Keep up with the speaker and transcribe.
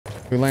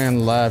If we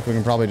land left, we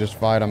can probably just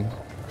fight him.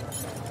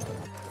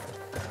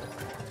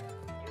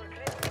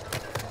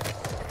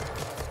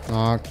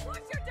 Knocked.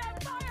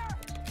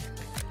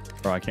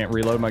 Bro, I can't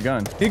reload my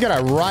gun. You got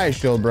a riot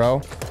shield,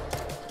 bro.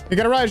 You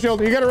got a riot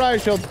shield. You got a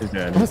riot shield. He's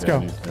dead. Let's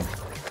go.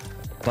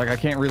 It's like I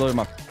can't reload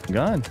my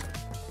gun.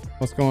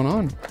 What's going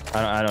on?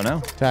 I don't know.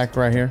 Attack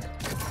right here.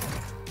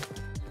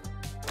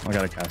 I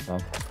got a cast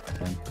off.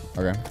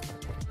 Okay.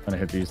 I'm gonna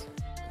hit these.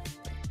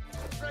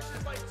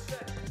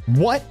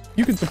 What?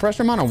 You can suppress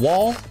them on a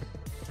wall?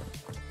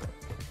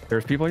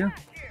 There's people here?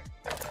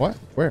 What?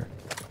 Where?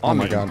 Oh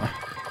my god.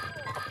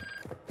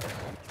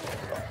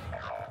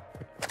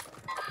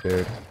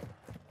 Dude.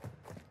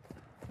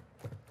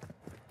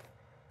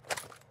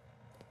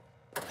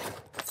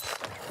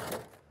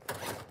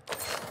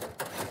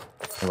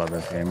 I love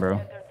this game,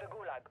 bro.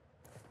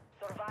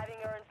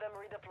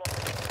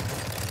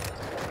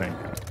 Thank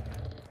you.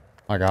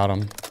 I got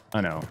him.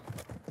 I know.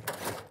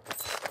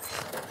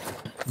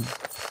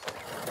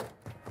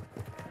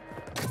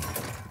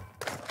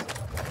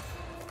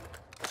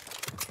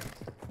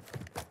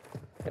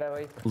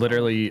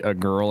 Literally a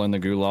girl in the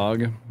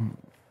gulag.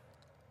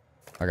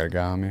 I got a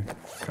guy on me.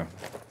 Okay.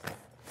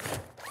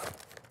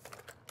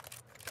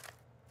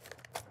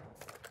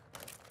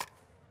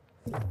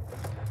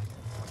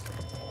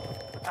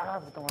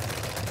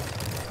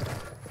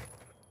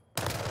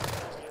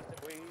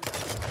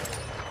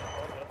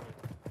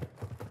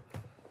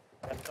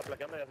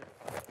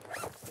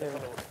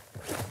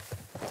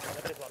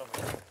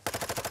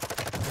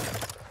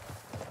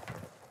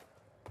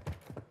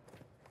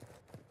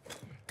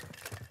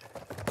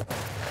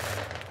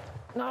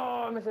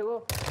 No, me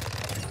cegó.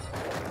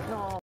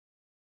 No.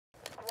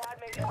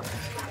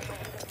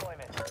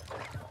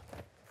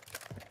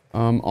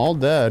 All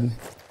dead,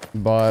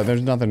 but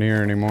there's nothing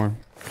here anymore.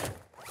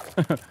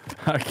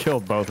 I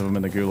killed both of them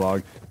in the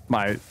gulag.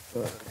 My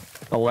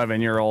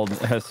 11-year-old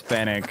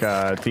Hispanic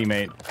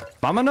teammate.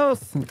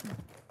 Vámonos!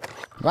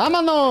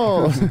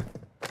 Vámonos!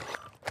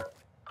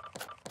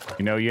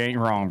 You know you ain't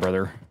wrong,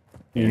 brother.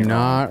 You're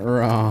not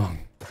wrong.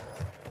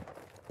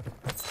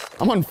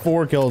 I'm on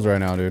 4 kills right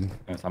now, dude.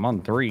 Yes, I'm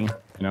on 3, you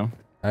know?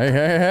 Hey,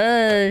 hey,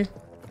 hey!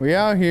 We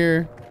out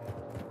here.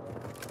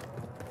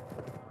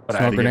 But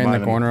Smoke grenade in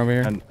the corner over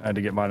here. I had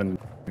to get mine in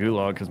the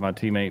gulag because my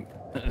teammate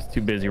is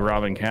too busy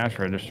robbing cash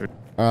register.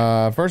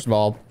 First of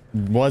all,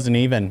 wasn't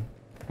even.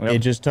 Yep. It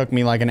just took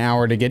me like an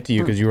hour to get to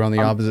you because you were on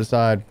the opposite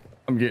side.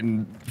 I'm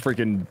getting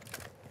freaking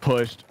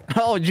pushed.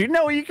 Oh, did you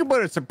know you can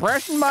put a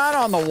suppression mine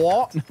on the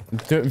wall?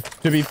 To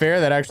be fair,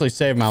 that actually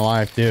saved my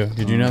life too.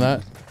 Did you know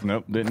that?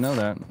 Nope, didn't know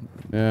that.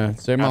 Yeah,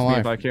 saved my Ask me life.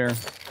 if I care.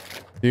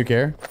 Do you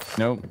care?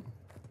 Nope.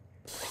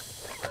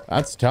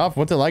 That's tough.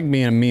 What's it like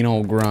being a mean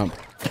old grump?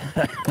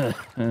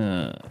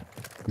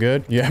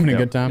 Good? You having a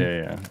good time?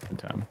 Yeah, good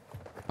time.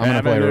 I'm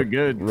gonna play a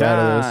good right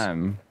of this.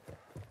 time.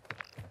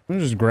 I'm gonna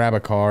just grab a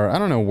car. I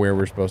don't know where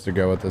we're supposed to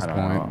go at this point.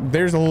 know.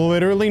 There's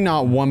literally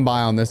not one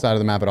buy on this side of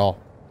the map at all.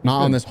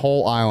 Not on this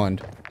whole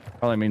island.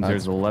 Probably means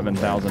there's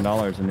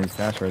 $11,000 in these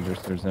cash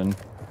registers in.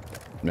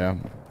 Yeah.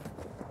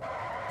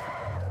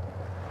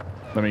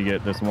 Let me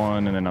get this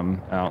one and then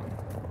I'm out.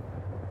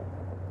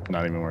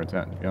 Not even where it's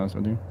at, to be honest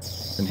with you.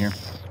 It's in here.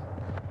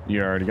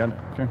 You already got it?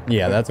 Okay.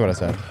 Yeah, that's what I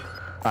said.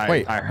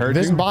 Wait, I heard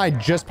this you. buy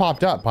just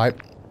popped up,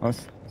 Pipe.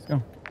 Let's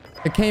go.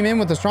 It came in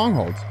with the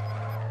strongholds.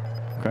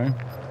 Okay.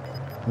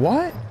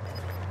 What?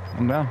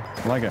 I'm down.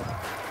 I like it.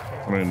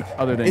 I mean,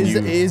 other than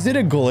Is it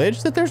a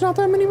glitch that there's not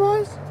that many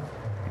buys?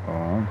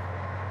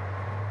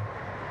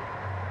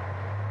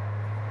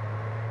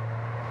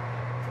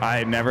 I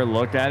had never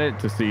looked at it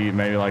to see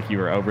maybe like you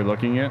were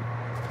overlooking it.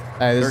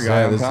 Hey, this is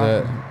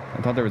it.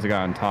 I thought there was a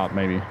guy on top,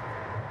 maybe.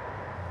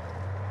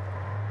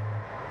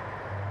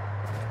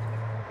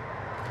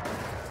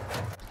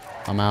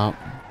 I'm out.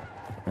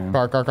 Yeah.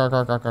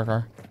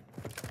 Car.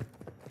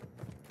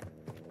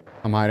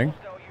 I'm hiding.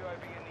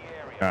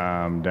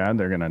 Dad,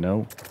 they're gonna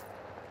know.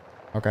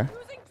 Okay.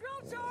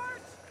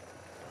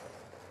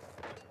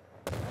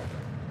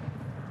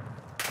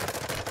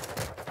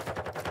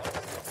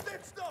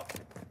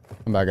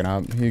 I'm backing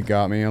up. He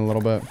got me a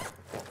little bit.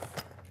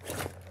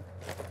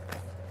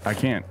 I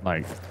can't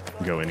like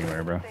go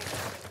anywhere, bro.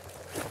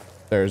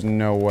 There's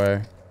no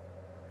way.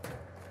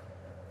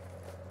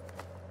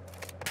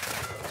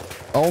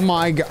 Oh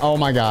my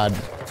god.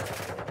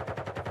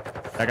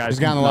 That guy's There's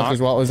a guy on the left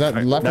as well. Was that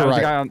left or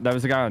right? That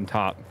was the guy on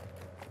top.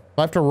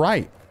 Left or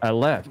right? I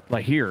left,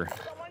 like here.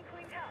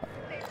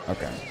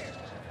 Okay.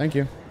 Thank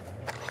you.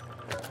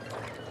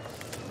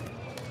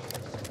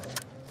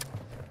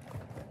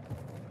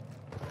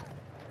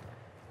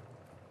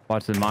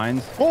 Watch the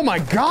mines. Oh my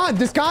god,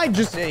 this guy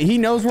just, he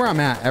knows where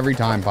I'm at every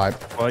time,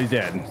 Pipe. Well, he's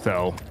dead,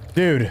 so.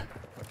 Dude.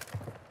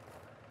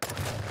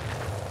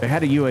 They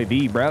had a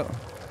UAV, bro.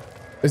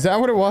 Is that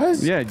what it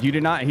was? Yeah, you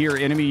did not hear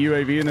enemy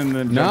UAV and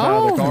then jump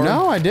out of the car?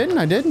 No, I didn't.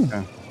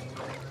 Yeah.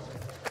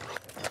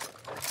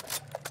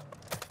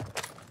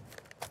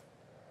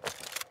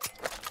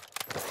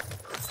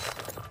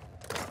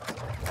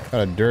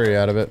 Got a Dury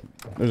out of it.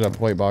 There's a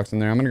plate box in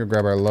there. I'm gonna go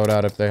grab our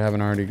loadout if they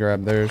haven't already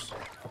grabbed theirs.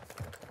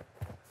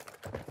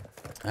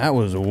 That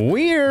was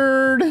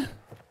weird. I'm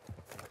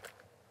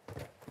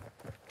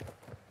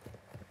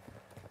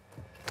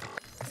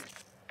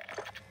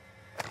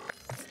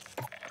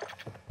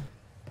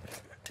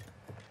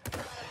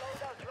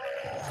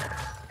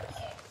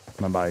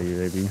gonna buy you,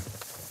 baby.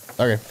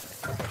 Okay.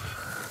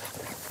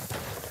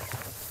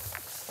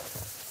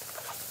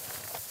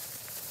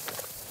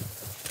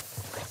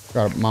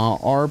 Got my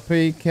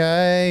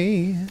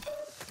RPK.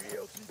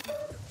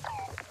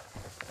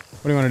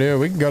 What do you want to do?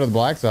 We can go to the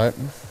black site.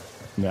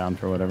 Down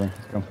for whatever.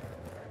 Let's go.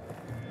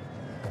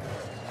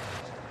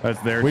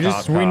 That's their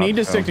We need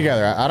to stick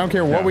together. I don't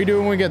care what we do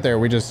when we get there.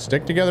 We just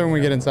stick together when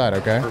we get inside,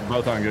 okay? We're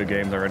both on good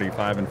games already,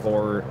 5 and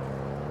 4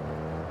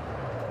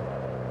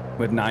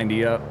 with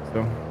 90 up,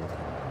 so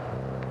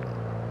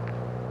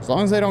as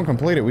long as they don't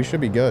complete it, we should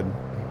be good.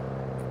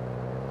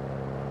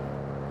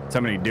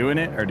 somebody doing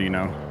it, or do you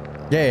know?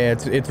 Yeah,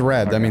 it's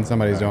red. Okay. That means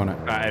somebody's doing it.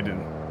 I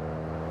didn't.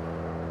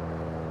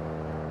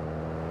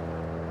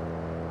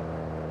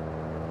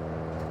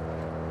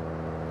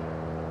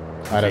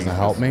 That doesn't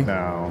help me.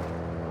 No,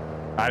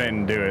 I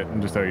didn't do it.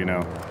 Just so you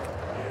know.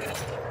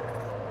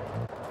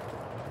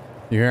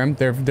 You hear him?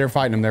 They're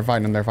fighting him. They're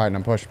fighting him. They're fighting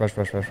him. Push, push,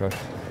 push, push, push.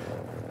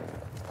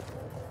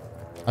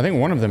 I think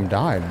one of them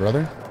died,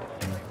 brother.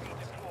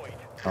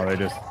 Oh, they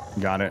just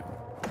got it.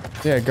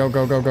 Yeah, go,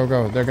 go, go, go,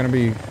 go. They're gonna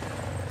be.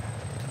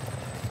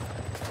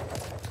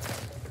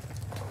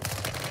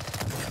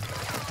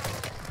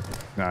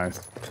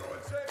 Nice.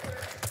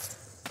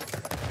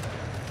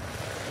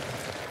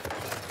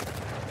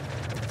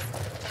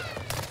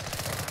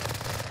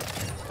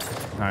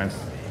 Nice.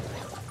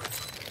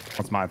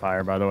 That's my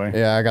fire, by the way.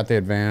 Yeah, I got the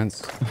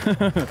advance.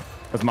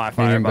 That's my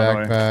fire, Medium by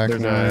backpack. the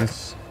way.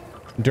 Nice.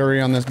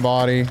 Dury on this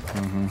body.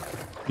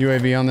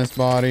 UAV on this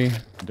body.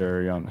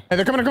 Dirty on. Hey,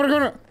 they're coming, coming,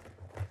 coming.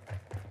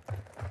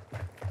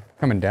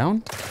 Coming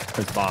down?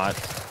 It's bot.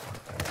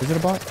 Is it a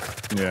bot?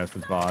 Yes,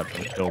 it's bot.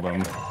 Killed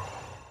him.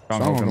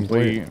 Stronghold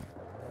complete.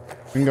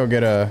 We can go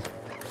get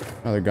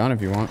another gun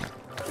if you want.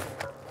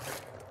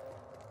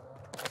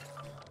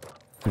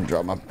 And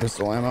drop my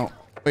pistol ammo.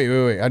 Wait,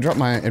 wait, wait. I dropped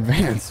my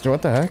advanced.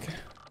 What the heck?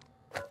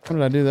 How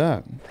did I do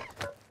that?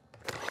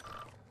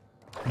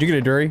 Did you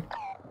get a Dury?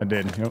 I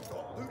did. Yep.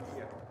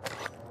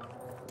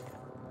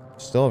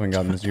 Still haven't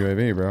gotten this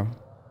UAV, bro.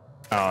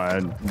 Oh, I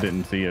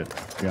didn't see it,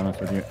 to be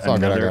honest with you. all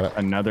good, I got it.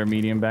 Another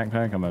medium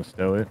backpack. I'm gonna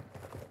stow it.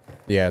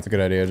 Yeah, it's a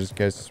good idea, just in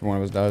case one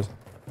of us dies.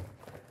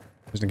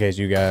 Just in case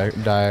you guys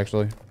die,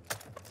 actually.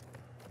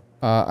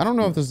 I don't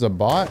know if this is a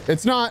bot.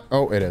 It's not.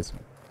 Oh, it is.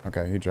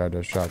 Okay, he tried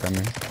to shotgun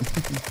me.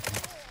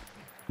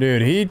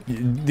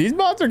 Dude, these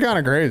bots are kind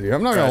of crazy.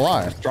 I'm not gonna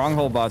lie.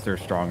 Stronghold bots are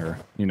stronger.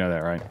 You know that,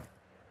 right?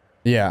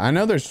 Yeah, I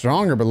know they're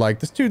stronger, but like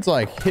this dude's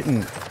like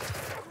hitting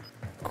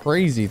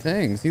crazy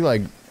things. He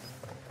like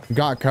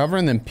got cover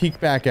and then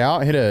peeked back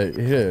out, hit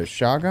a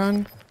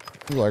shotgun.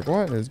 He's like,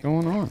 what is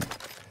going on?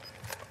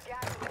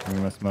 I'm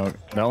gonna smoke.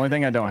 The only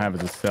thing I don't have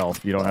is a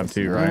self. You don't have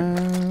two,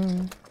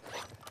 right?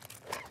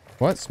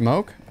 What,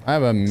 smoke? I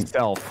have a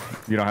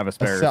Self. You don't have a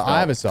spare. I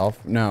have a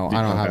self. No,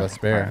 I don't have a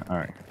spare. All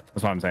right.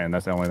 That's what I'm saying.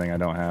 That's the only thing I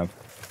don't have.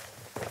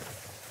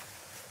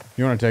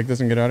 You want to take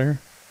this and get out of here?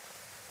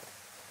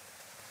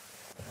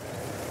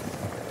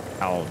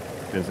 How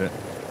is it?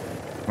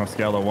 On a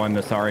scale of 1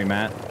 to sorry,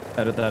 Matt.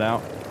 Edit that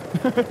out.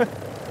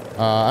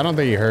 I don't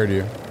think he heard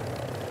you.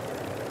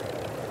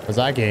 Because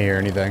I can't hear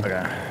anything.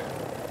 Okay.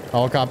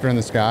 Helicopter in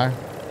the sky.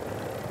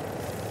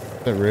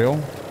 Is it real?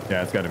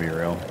 Yeah, it's got to be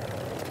real.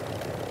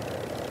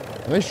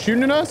 Are they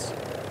shooting at us?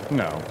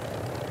 No.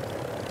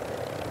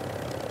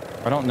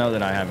 I don't know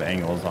that I have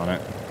angles on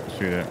it.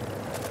 Shoot it.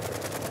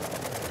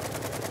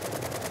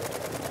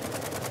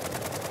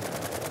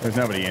 There's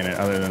nobody in it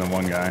other than the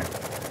one guy.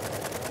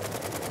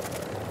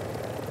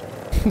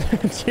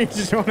 Do you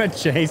just want to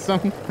chase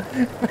them?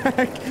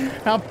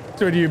 How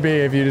would you be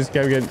if you just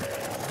kept getting...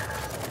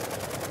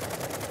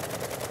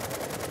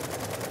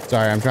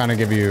 Sorry, I'm trying to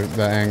give you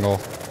the angle.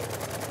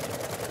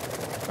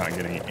 Not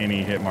getting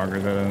any hit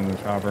markers other than the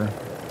chopper.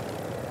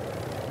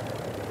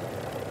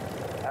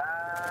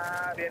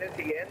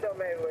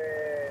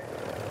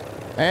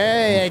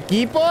 Hey,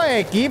 equipo,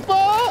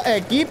 equipo,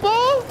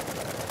 equipo.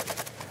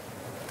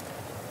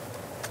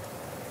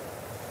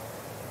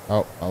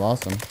 Oh, I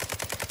lost him.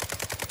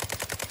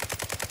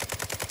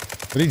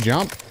 Did he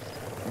jump?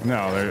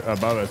 No, they're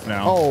above us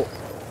now. Oh,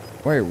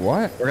 wait,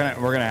 what? We're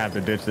gonna have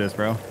to ditch this,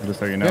 bro. Just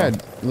so you know. Yeah,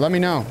 let me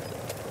know.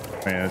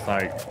 Man, it's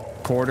like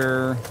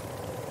quarter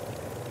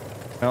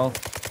health.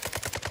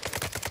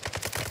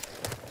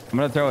 I'm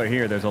gonna throw it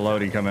here. There's a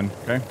loadie coming.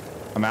 Okay,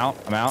 I'm out.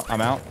 I'm out.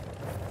 I'm out.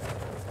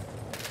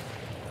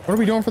 What are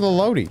we doing for the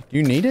loadie? Do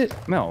you need it?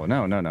 No,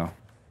 no, no, no.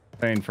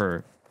 Saying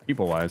for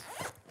people wise.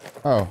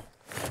 Oh. Our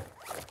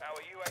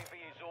UAV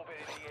is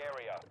orbiting the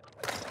area.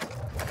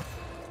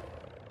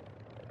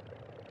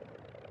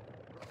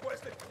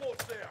 Requested close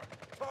there.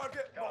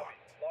 Target marked.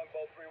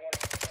 Longbow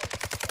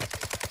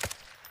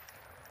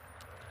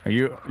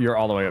 3-1. You're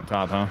all the way up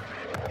top, huh?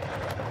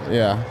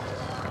 Yeah.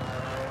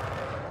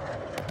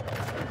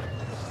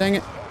 Dang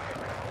it.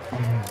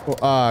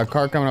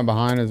 Car coming up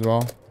behind as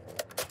well.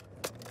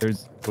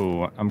 There's.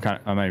 Ooh, I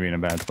might be in a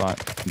bad spot.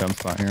 Dumb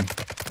spot here.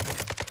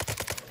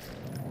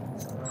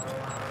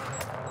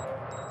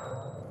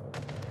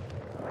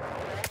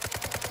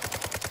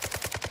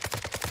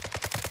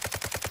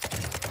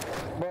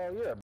 Well,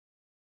 yeah.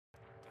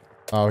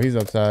 Oh, he's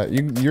upset.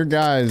 Your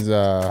guys.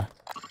 Where?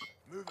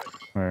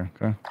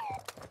 Okay.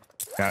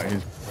 Yeah,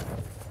 he's.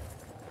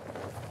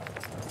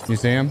 You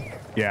see him?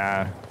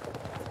 Yeah.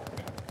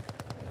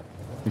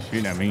 He's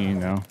shooting at me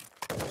now.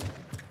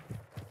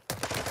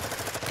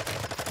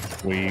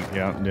 Weak.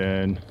 Yep.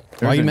 Dead.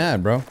 Why you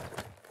mad, bro?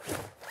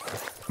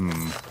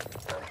 Hmm.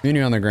 Me and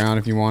you on the ground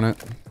if you want it.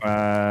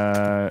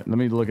 Let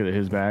me look at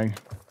his bag.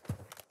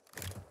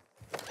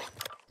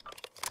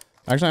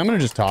 Actually, I'm gonna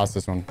just toss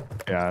this one.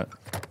 Yeah.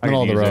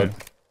 Middle of the use road. it.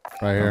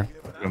 Right here.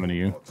 Coming to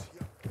you.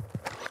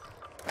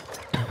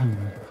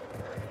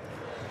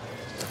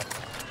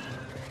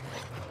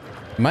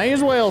 May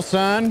as well,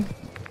 son.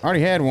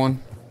 Already had one.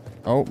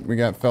 Oh, we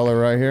got fella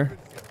right here.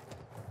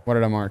 What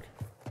did I mark?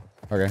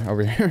 Okay,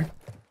 over here.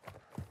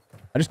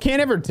 I just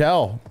can't ever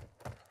tell.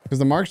 Because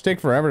the marks take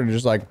forever to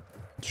just like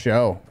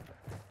show.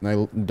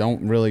 They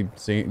don't really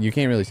see. You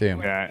can't really see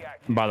them. Yeah.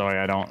 By the way,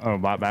 I don't. Oh,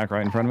 bot back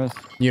right in front of us.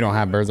 You don't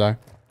have bird's eye?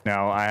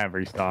 No, I have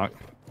restock.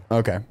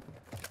 Okay.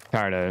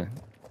 Tired of.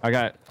 I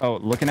got. Oh,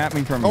 looking at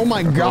me from. Oh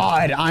my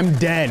god, I'm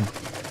dead.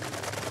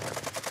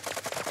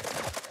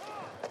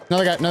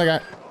 Another guy, another guy.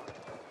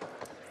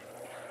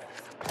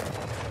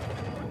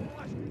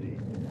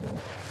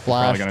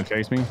 Flash. Probably gonna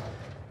chase me.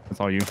 That's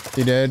all you.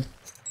 He did.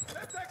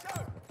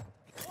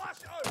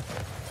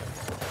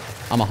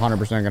 I'm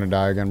 100% gonna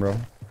die again, bro.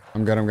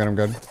 I'm good, I'm good, I'm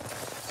good.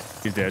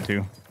 He's dead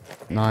too.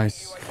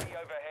 Nice.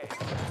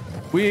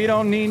 We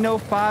don't need no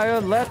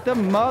fire. Let the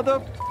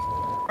mother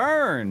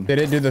burn. Did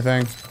it do the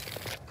thing?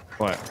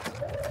 What?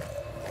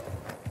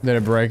 Did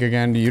it break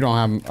again? You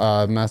don't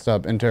have messed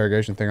up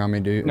interrogation thing on me,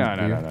 do you? No.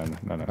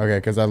 Okay,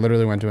 because I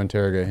literally went to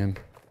interrogate him.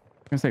 I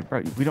was gonna say,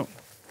 bro, we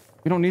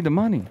don't need the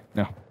money.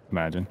 No,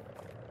 imagine.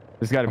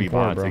 There's got to be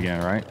poor, bots bro.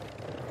 again, right?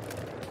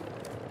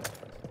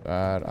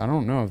 I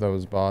don't know if that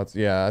was bots.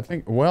 Yeah, I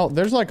think. Well,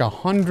 there's like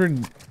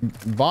 100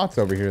 bots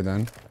over here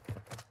then.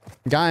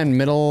 Guy in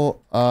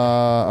middle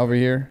over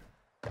here.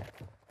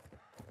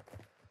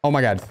 Oh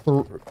my god,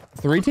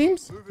 three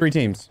teams? 3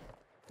 teams.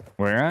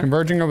 Where at?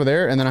 Converging over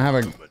there, and then I have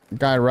a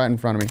guy right in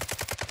front of me.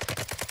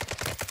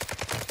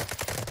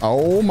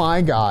 Oh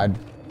my god.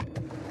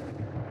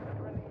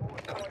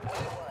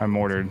 I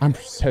mortared. I'm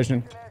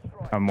precision.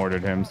 I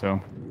mortared him,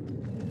 so.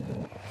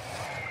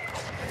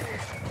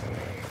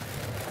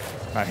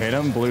 I hit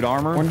him, blue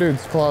armor. One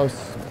dude's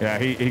close. Yeah,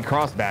 he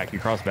crossed back. He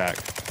crossed back.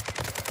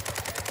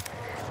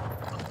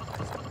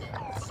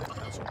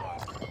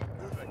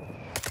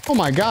 Oh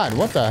my god,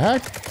 what the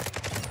heck?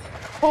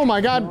 Oh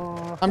my god.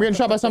 I'm getting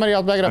shot by somebody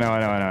else. Back it up.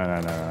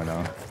 I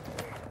know.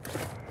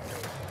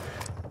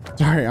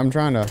 Sorry, I'm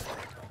trying to.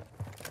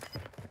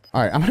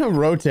 Alright, I'm gonna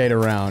rotate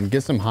around.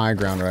 Get some high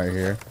ground right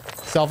here.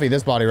 Selfie,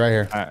 this body right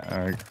here.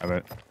 I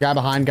bet. Guy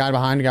behind, guy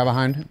behind, guy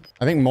behind.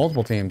 I think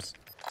multiple teams.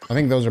 I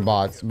think those are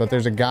bots, but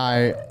there's a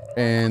guy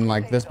in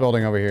like this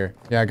building over here.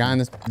 Yeah, a guy in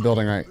this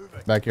building right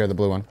back here, the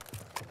blue one.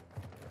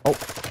 Oh.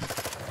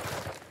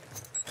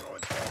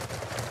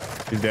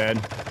 He's dead.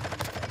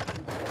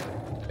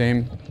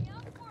 Team.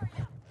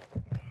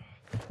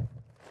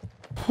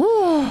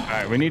 All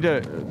right, we need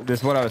to. This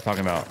is what I was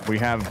talking about. We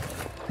have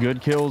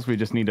good kills. We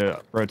just need to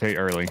rotate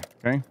early.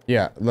 Okay.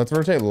 Yeah, let's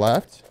rotate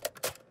left.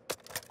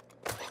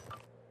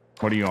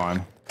 What are you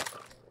on?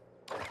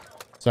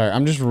 Sorry,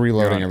 I'm just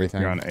reloading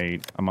everything. You're on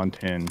 8. I'm on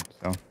 10.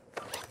 So.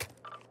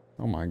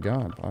 Oh my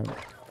god.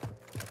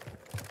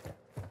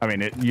 I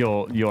mean,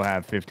 you'll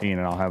have 15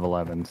 and I'll have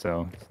 11.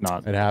 So it's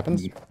not. It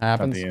happens. Not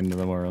Happens. the end of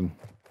the world.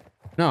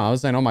 No, I was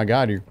saying, oh my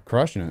god, you're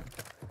crushing it.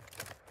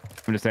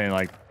 I'm just saying,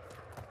 like,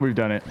 we've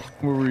done it.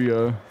 Where we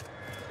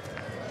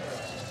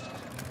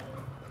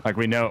like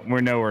we know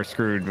we're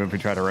screwed if we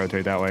try to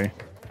rotate that way.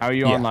 How are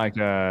you on like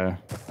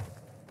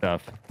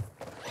stuff?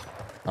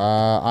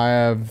 I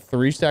have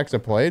 3 stacks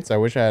of plates. I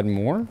wish I had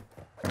more.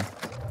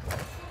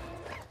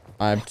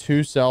 I have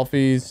 2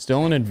 selfies,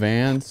 still in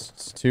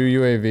advanced,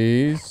 2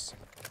 UAVs.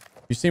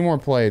 You see more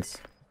plates,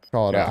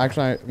 call it out.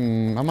 Actually,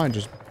 I might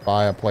just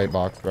buy a plate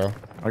box, bro.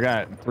 I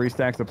got 3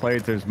 stacks of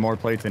plates. There's more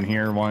plates in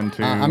here. 1,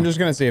 2. I'm just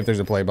gonna see if there's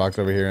a plate box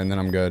over here, and then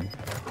I'm good.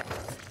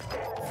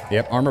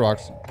 Yep, armor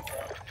box.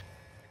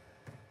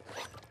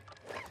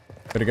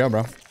 Good to go,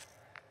 bro.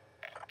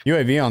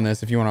 UAV on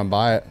this if you want to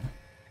buy it.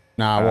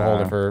 Nah, we'll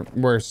hold it for.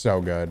 We're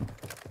so good.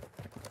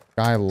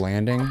 Guy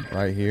landing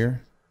right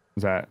here.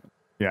 Is that?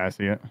 Yeah, I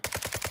see it.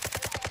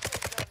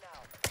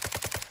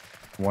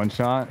 1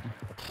 shot.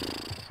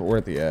 We're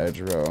at the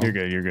edge, bro. You're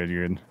good. You're good.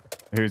 You're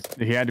good.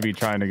 He had to be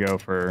trying to go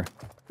for.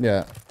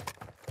 Yeah.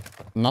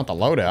 Not the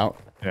loadout.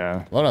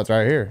 Yeah. Loadout's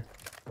right here.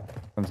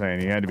 I'm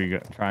saying he had to be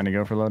trying to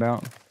go for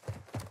loadout.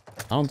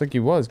 I don't think he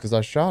was because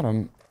I shot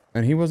him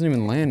and he wasn't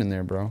even landing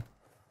there, bro.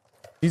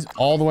 He's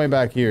all the way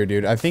back here,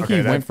 dude. I think he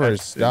went for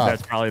his stuff.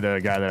 That's probably the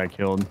guy that I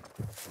killed.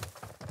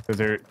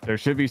 Because there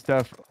should be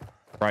stuff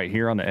right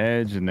here on the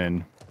edge, and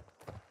then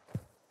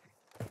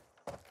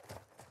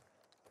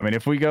I mean,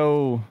 if we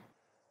go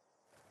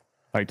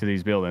like to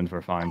these buildings,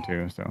 we're fine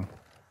too. So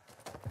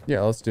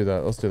Yeah, let's do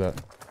that. Let's do that.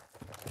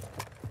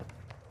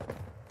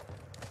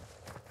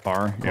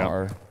 far, yeah.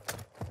 Car.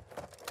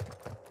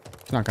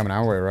 It's not coming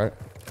our way, right?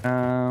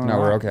 No,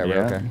 we're okay.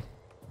 We're okay.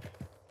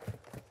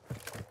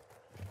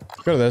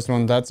 Go to this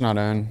one. That's not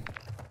in.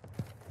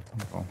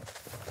 Cool.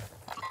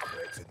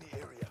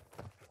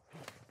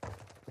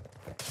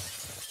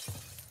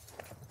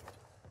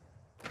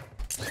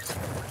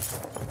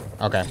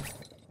 Okay.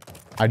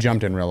 I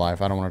jumped in real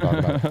life. I don't want to talk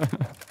about it.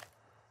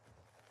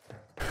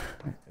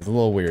 It's a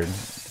little weird.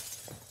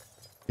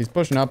 He's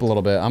pushing up a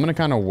little bit. I'm going to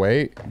kind of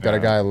wait. Got a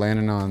guy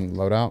landing on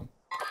loadout.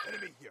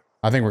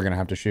 I think we're going to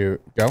have to shoot.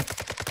 Go.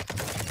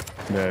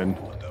 Dead.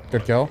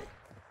 Good kill.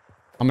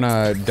 I'm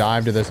going to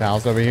dive to this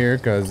house over here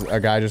because a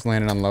guy just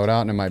landed on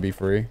loadout and it might be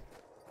free. I'm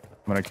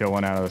going to kill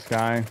one out of the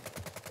sky.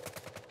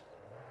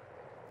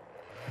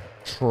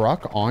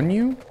 Truck on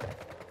you?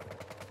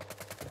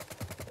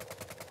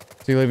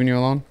 Is he leaving you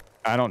alone?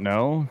 I don't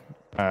know.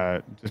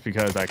 Just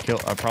because I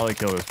probably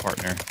killed his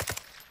partner.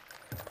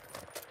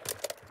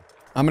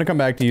 I'm gonna come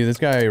back to you. This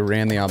guy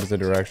ran the opposite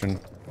direction.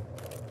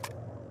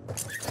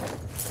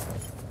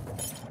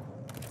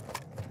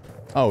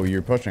 Oh,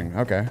 you're pushing.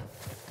 Okay.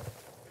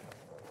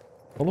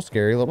 A little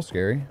scary, a little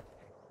scary.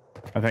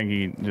 I think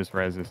he just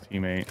res his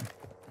teammate.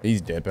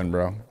 He's dipping,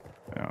 bro.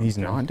 No, He's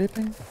not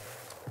dipping?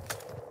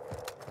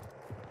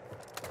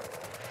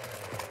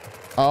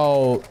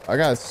 Oh, I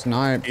got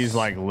sniped. He's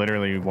like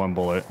literally one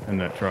bullet in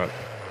that truck.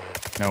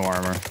 No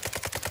armor.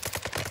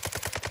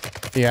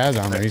 He has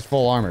armor. He's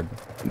full armored.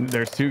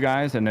 There's two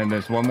guys, and then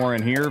there's one more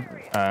in here.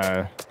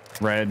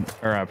 Red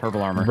or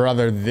purple armor.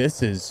 Brother,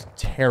 this is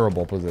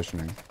terrible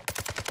positioning.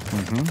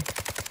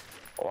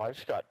 Oh, I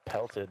just got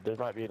pelted. There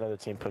might be another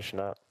team pushing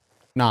up.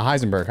 Nah,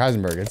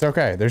 Heisenberg. It's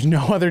okay. There's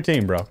no other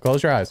team, bro.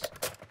 Close your eyes.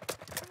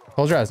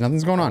 Close your eyes.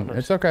 Nothing's going on.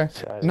 It's okay.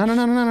 No.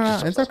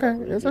 It's okay.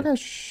 It's okay.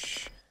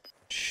 Shh.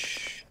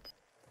 Shh.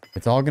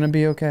 It's all gonna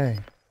be okay.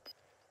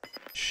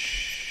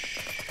 Shh.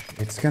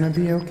 It's gonna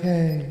be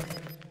okay.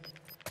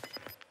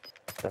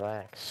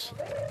 Relax.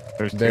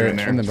 There's two They're in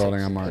there. in the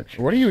building I'm marked.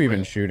 What are you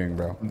even shooting,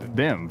 bro?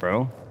 Them,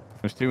 bro.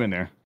 There's two in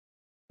there.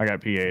 I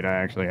got P8. I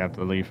actually have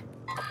to leave.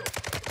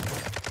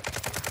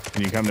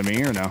 Can you come to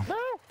me or no? No.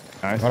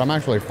 Nice. But I'm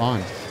actually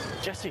fine.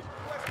 Jesse.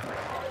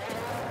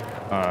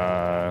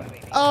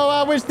 Oh,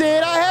 I wish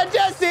that I had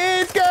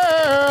Jesse's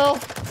girl.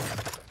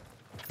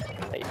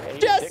 Hey,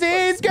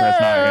 Jesse's That's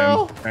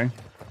girl. not him. Okay.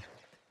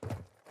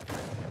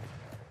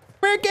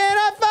 Where can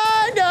I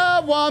find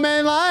a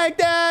woman like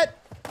that?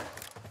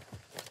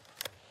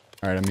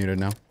 All right, I'm muted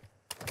now.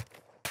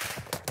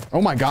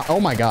 Oh my god. Oh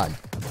my god.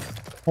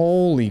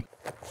 Holy.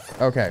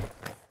 Okay.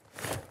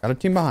 Got a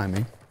team behind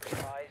me.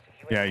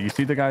 Yeah, you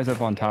see the guys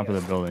up on top of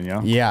the building,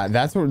 yeah? Yeah,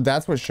 that's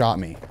what shot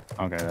me.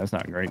 Okay, that's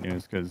not great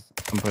news because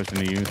I'm pushing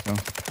to you, so.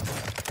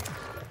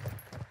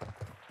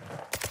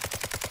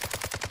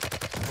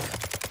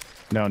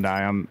 Don't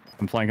die. I'm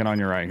flanking on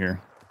your right here.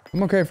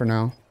 I'm okay for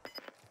now.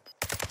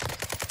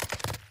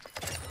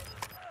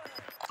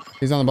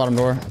 He's on the bottom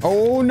door.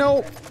 Oh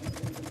no!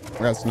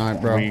 I got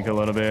sniped, bro. Weak a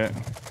little bit.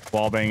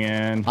 Wall bang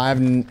in. I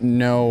have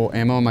no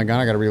ammo in my gun.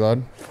 I gotta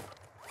reload.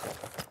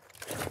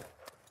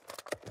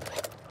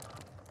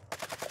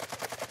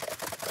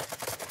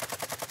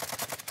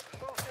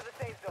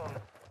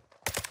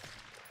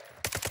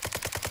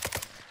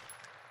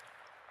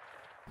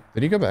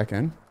 Did he go back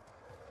in?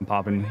 I'm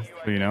popping,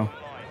 so you know.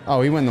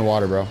 Oh, he went in the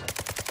water, bro.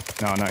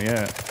 No, not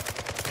yet.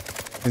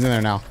 He's in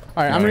there now.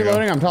 All right, I'm There we go.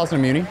 reloading. I'm tossing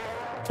a muni.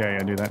 Yeah,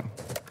 do that.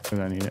 Because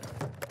I need it.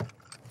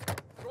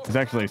 He's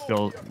actually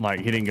still, like,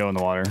 he didn't go in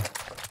the water.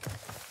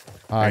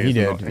 Yeah, He he's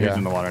did. in the, He's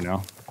in the Yeah. water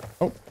now.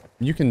 Oh,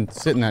 you can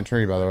sit in that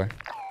tree, by the way.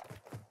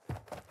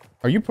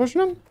 Are you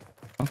pushing him?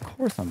 Of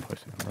course I'm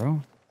pushing,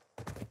 bro.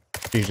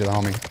 GG to the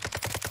homie.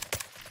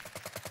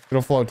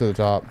 It'll float to the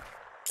top.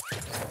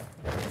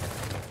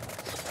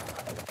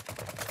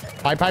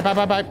 Pipe.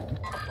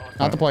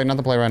 Not the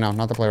play right now.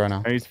 Not the play right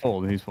now. Hey, he's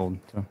full.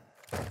 So.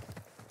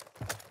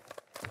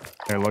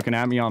 They're looking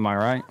at me on my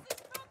right.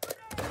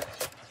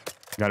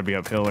 Got to be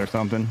uphill or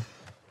something.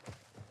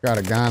 Got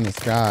a guy in the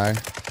sky.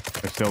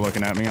 They're still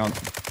looking at me on.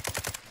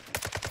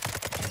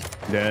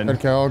 Dead.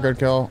 Good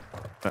kill.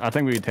 I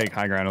think we could take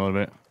high ground a little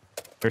bit.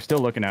 They're still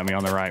looking at me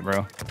on the right,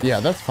 bro. Yeah,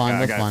 that's fine.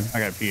 Yeah, That's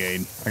fine. I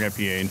got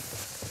PA'd.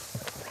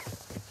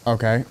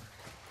 Okay.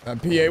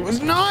 That PA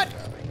was not.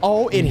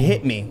 Oh, it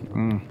hit me.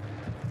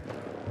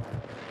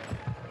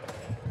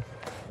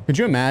 Could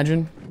you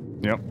imagine?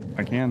 Yep,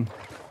 I can.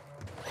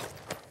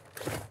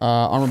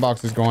 Armor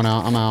box is going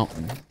out. I'm out.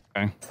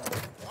 Okay.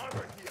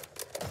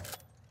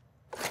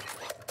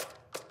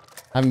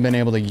 I haven't been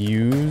able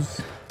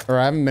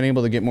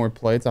to get more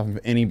plates off of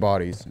any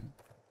bodies.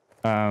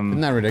 Isn't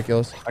that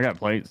ridiculous? I got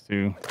plates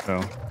too,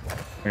 so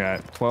I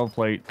got 12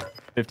 plate,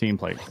 15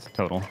 plates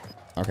total.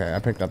 Okay, I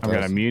picked up I've those.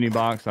 got a muni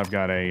box. I've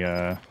got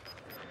a.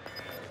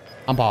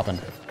 I'm popping.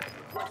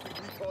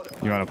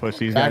 You want to push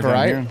these Back guys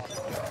right. down here?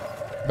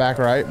 Back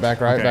right. Okay.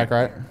 Back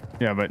right.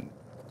 Yeah, but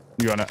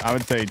You wanna? I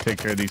would say take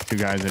care of these two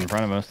guys in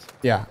front of us.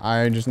 Yeah,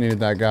 I just needed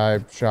that guy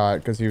shot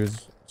because he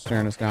was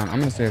staring us down. I'm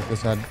gonna see if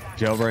this had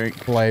Jailbreak.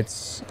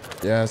 plates.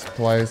 Yes,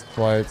 plates.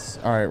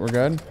 All right, we're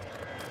good.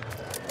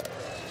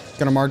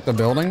 Gonna mark the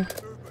building.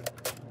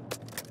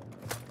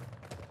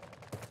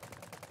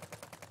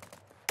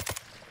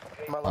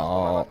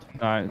 Oh,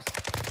 Nice.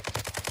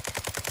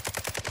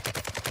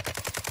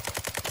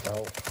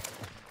 No.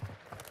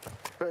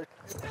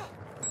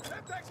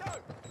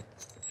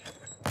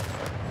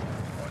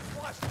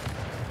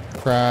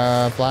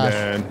 crap! Flash.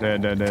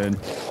 Dead.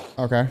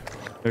 Okay.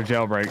 They're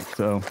jailbreak,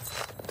 so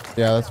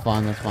Yeah, that's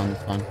fine. That's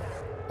fine.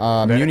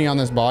 There. Muni on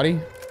this body.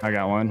 I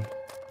got one.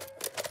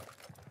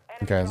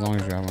 Okay, as long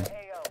as you have one.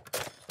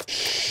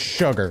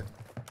 Sugar.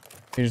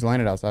 He just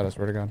landed outside. I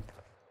swear to God.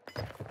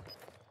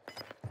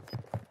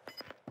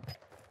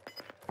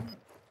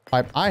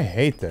 I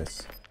hate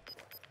this.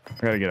 I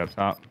gotta get up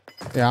top.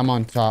 Yeah, I'm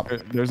on top.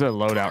 There's a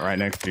loadout right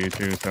next to you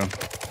too.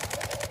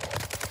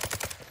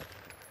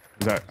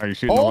 So, are you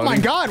shooting? Oh my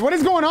God! What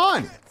is going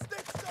on?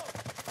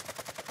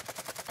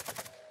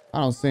 I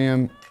don't see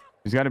him.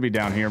 He's got to be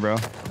down here, bro.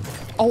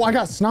 Oh, I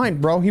got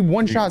sniped, bro. He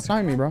one shot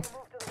sniped me, bro.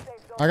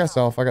 I got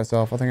self. I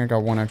think I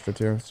got one extra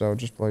too. So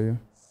just play you.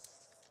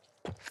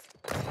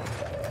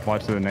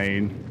 Watch the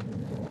nade.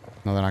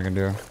 Nothing I can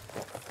do.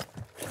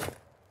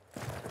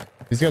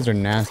 These guys are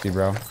nasty,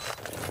 bro.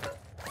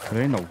 Are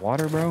they in the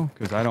water, bro?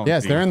 Because I don't.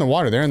 Yes, see. they're in the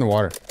water. They're in the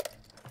water.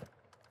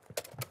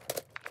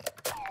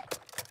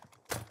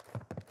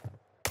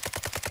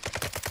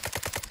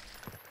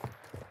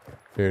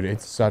 Dude,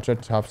 it's such a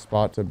tough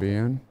spot to be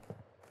in.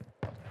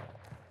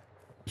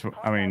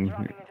 I mean,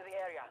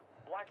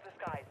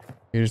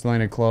 He just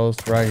landed close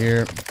right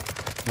here.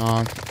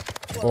 Knock.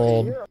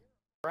 Gold.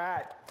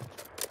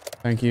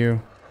 Thank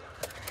you.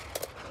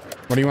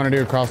 What do you want to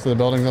do? Cross to the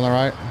buildings on the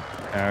right?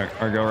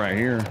 or go right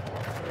here.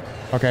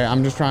 Okay,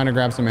 I'm just trying to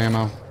grab some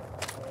ammo.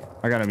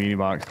 I got a mini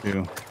box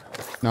too.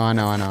 No, I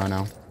know.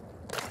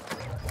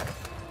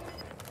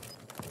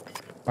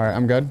 All right,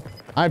 I'm good.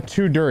 I have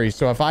 2 Duries,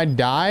 so if I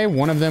die,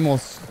 one of them will,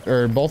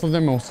 or both of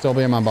them will still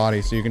be in my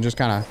body, so you can just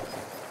kind of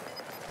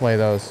play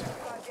those.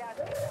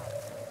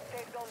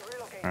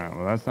 All right,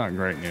 well, that's not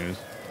great news.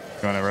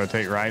 You want to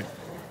rotate right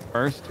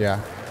first? Yeah.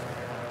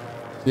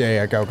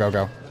 Yeah, go.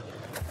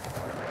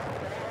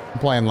 I'm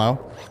playing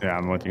low. Yeah,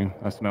 I'm with you.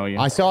 I smell you.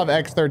 I still have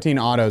X13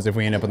 autos if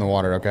we end up in the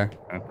water, okay?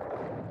 Okay.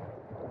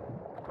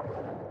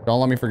 Don't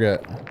let me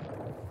forget.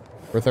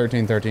 We're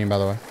 13-13, by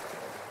the way.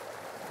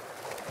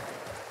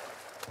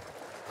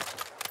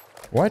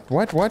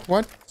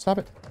 What? Stop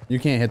it. You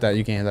can't hit that.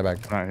 You can't hit that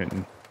back. Not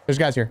hitting. There's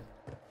guys here.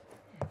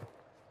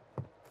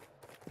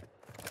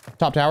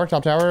 Top tower,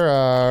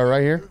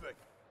 right here.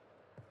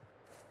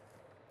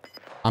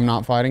 I'm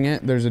not fighting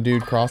it. There's a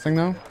dude crossing,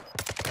 though.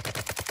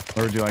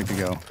 Where would you like to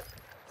go?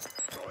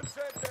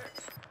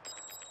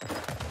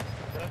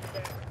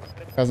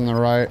 Guys on the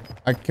right.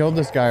 I killed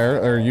this guy,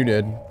 or you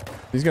did.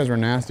 These guys were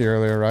nasty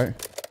earlier, right?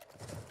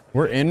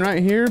 We're in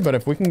right here, but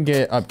if we can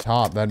get up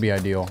top, that'd be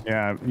ideal.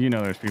 Yeah, you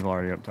know there's people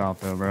already up top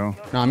though, bro.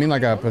 No, I mean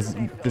like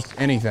just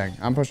anything.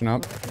 I'm pushing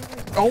up.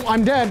 Oh,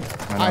 I'm dead.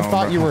 I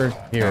thought bro. you were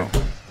here.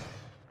 No.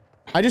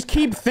 I just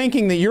keep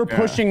thinking that you're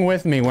pushing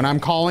with me when I'm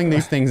calling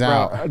these things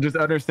out. Bro, just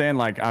understand,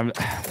 like,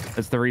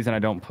 it's the reason I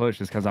don't push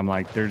is because I'm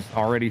like, there's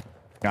already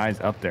guys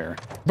up there.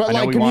 But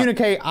like,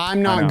 communicate,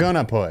 I'm not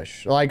gonna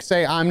push. Like,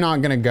 say I'm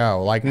not gonna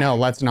go. Like, no,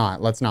 let's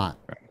not.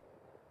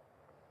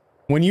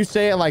 When you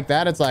say it like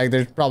that, it's like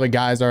there's probably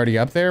guys already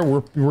up there.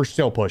 We're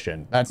still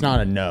pushing. That's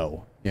not a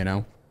no, you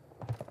know?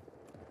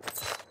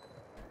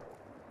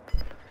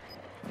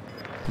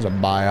 There's a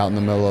buy out in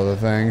the middle of the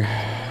thing.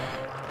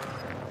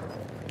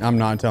 I'm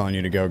not telling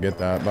you to go get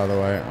that, by the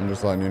way. I'm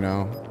just letting you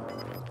know.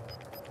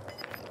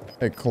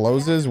 It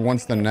closes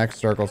once the next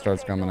circle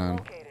starts coming in.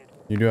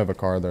 You do have a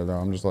card there, though.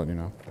 I'm just letting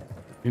you know.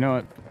 You know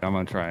what? I'm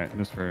gonna try it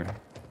just for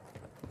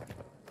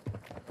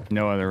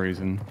no other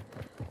reason.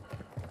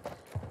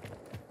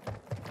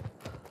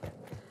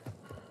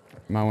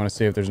 You might want to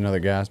see if there's another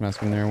gas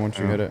mask in there once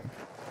you hit it.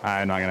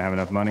 I'm not gonna have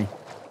enough money.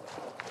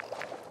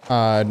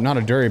 Not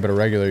a Dury, but a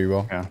regular you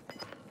will. Yeah.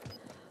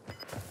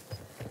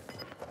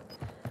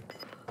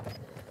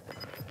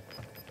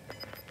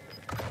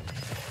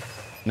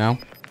 No?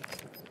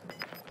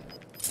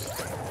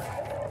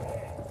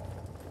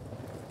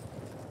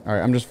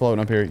 Alright, I'm just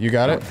floating up here. You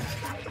got it?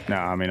 No,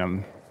 I mean,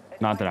 I'm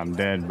not that I'm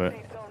dead, but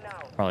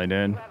probably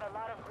dead.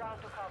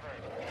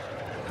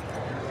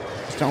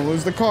 Just don't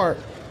lose the cart.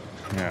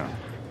 Yeah.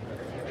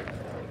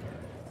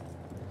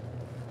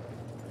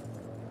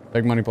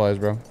 Big money plays,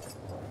 bro.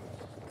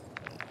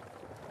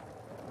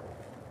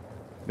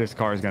 This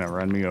car is gonna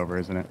run me over,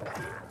 isn't it?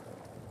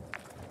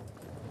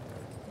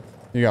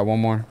 You got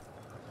one more.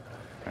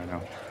 I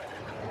know.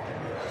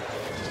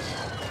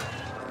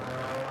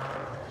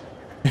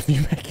 If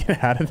you make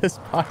it out of this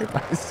pipe,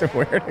 I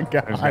swear to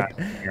God. There's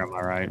guys here on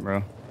my right,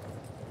 bro.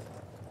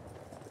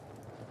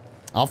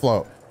 I'll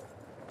float.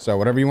 So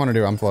whatever you want to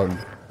do, I'm floating.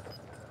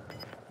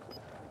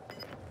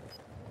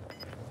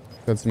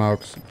 Good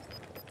smokes.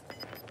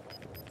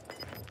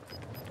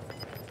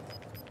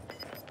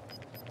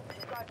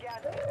 Gas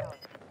is down.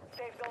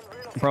 Safe zone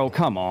relocated. Bro,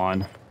 come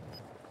on.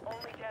 Only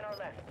 10 are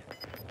left.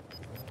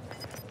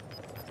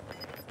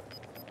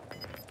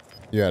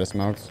 You out of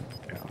smokes?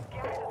 Yeah.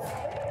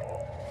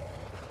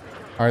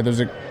 All right, there's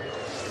a...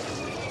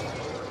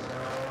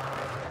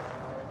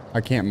 I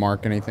can't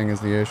mark anything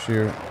is the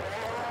issue.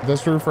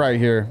 This roof right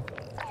here.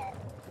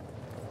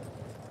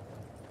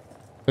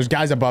 There's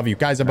guys above you.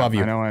 Guys above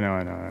you. I know.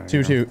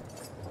 2-2.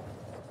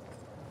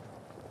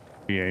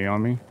 BA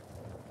on me.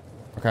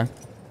 Okay.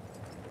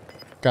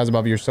 Guys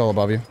above you. Still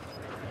above you.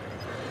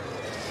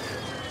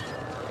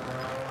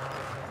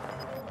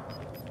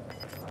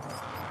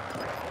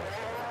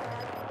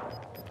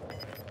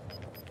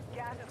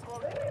 Gas is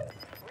closing.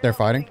 They're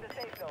fighting. The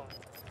safe zone.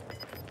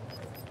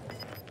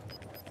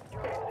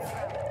 You're losing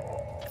ground.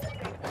 Safe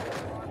zone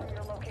is far from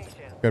your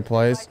location. Good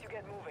plays. Advise you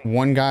get moving.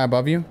 One guy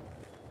above you.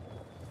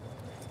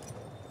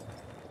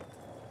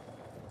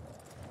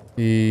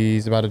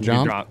 He's about to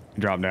jump.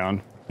 Drop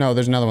down. No,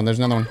 there's another one. There's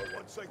another one.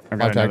 I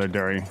got Live tag. another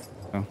Dury.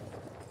 Oh.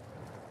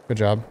 Good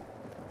job.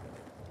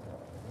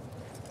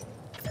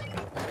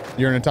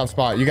 You're in a tough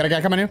spot. You got a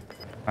guy coming in?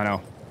 I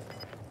know.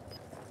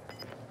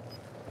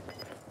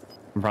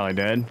 I'm probably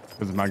dead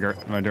because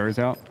my Dury's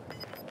out.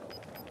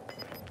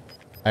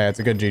 Hey, it's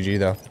a good GG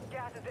though.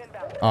 Gas is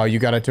inbound. Oh, you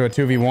got it to a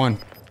 2v1.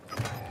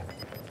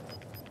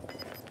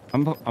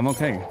 I'm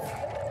okay. Advise you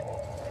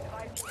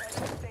head to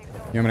the safe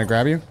zone. You want me to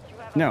grab you?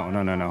 You have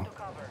No. to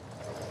cover.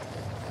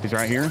 He's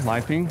right here,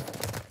 live ping.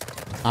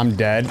 I'm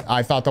dead.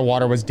 I thought the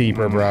water was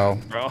deeper, bro.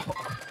 Bro.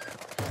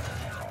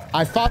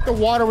 I thought the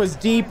water was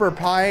deeper,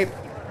 Pipe.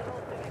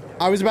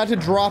 I was about to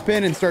drop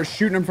in and start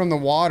shooting him from the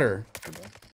water.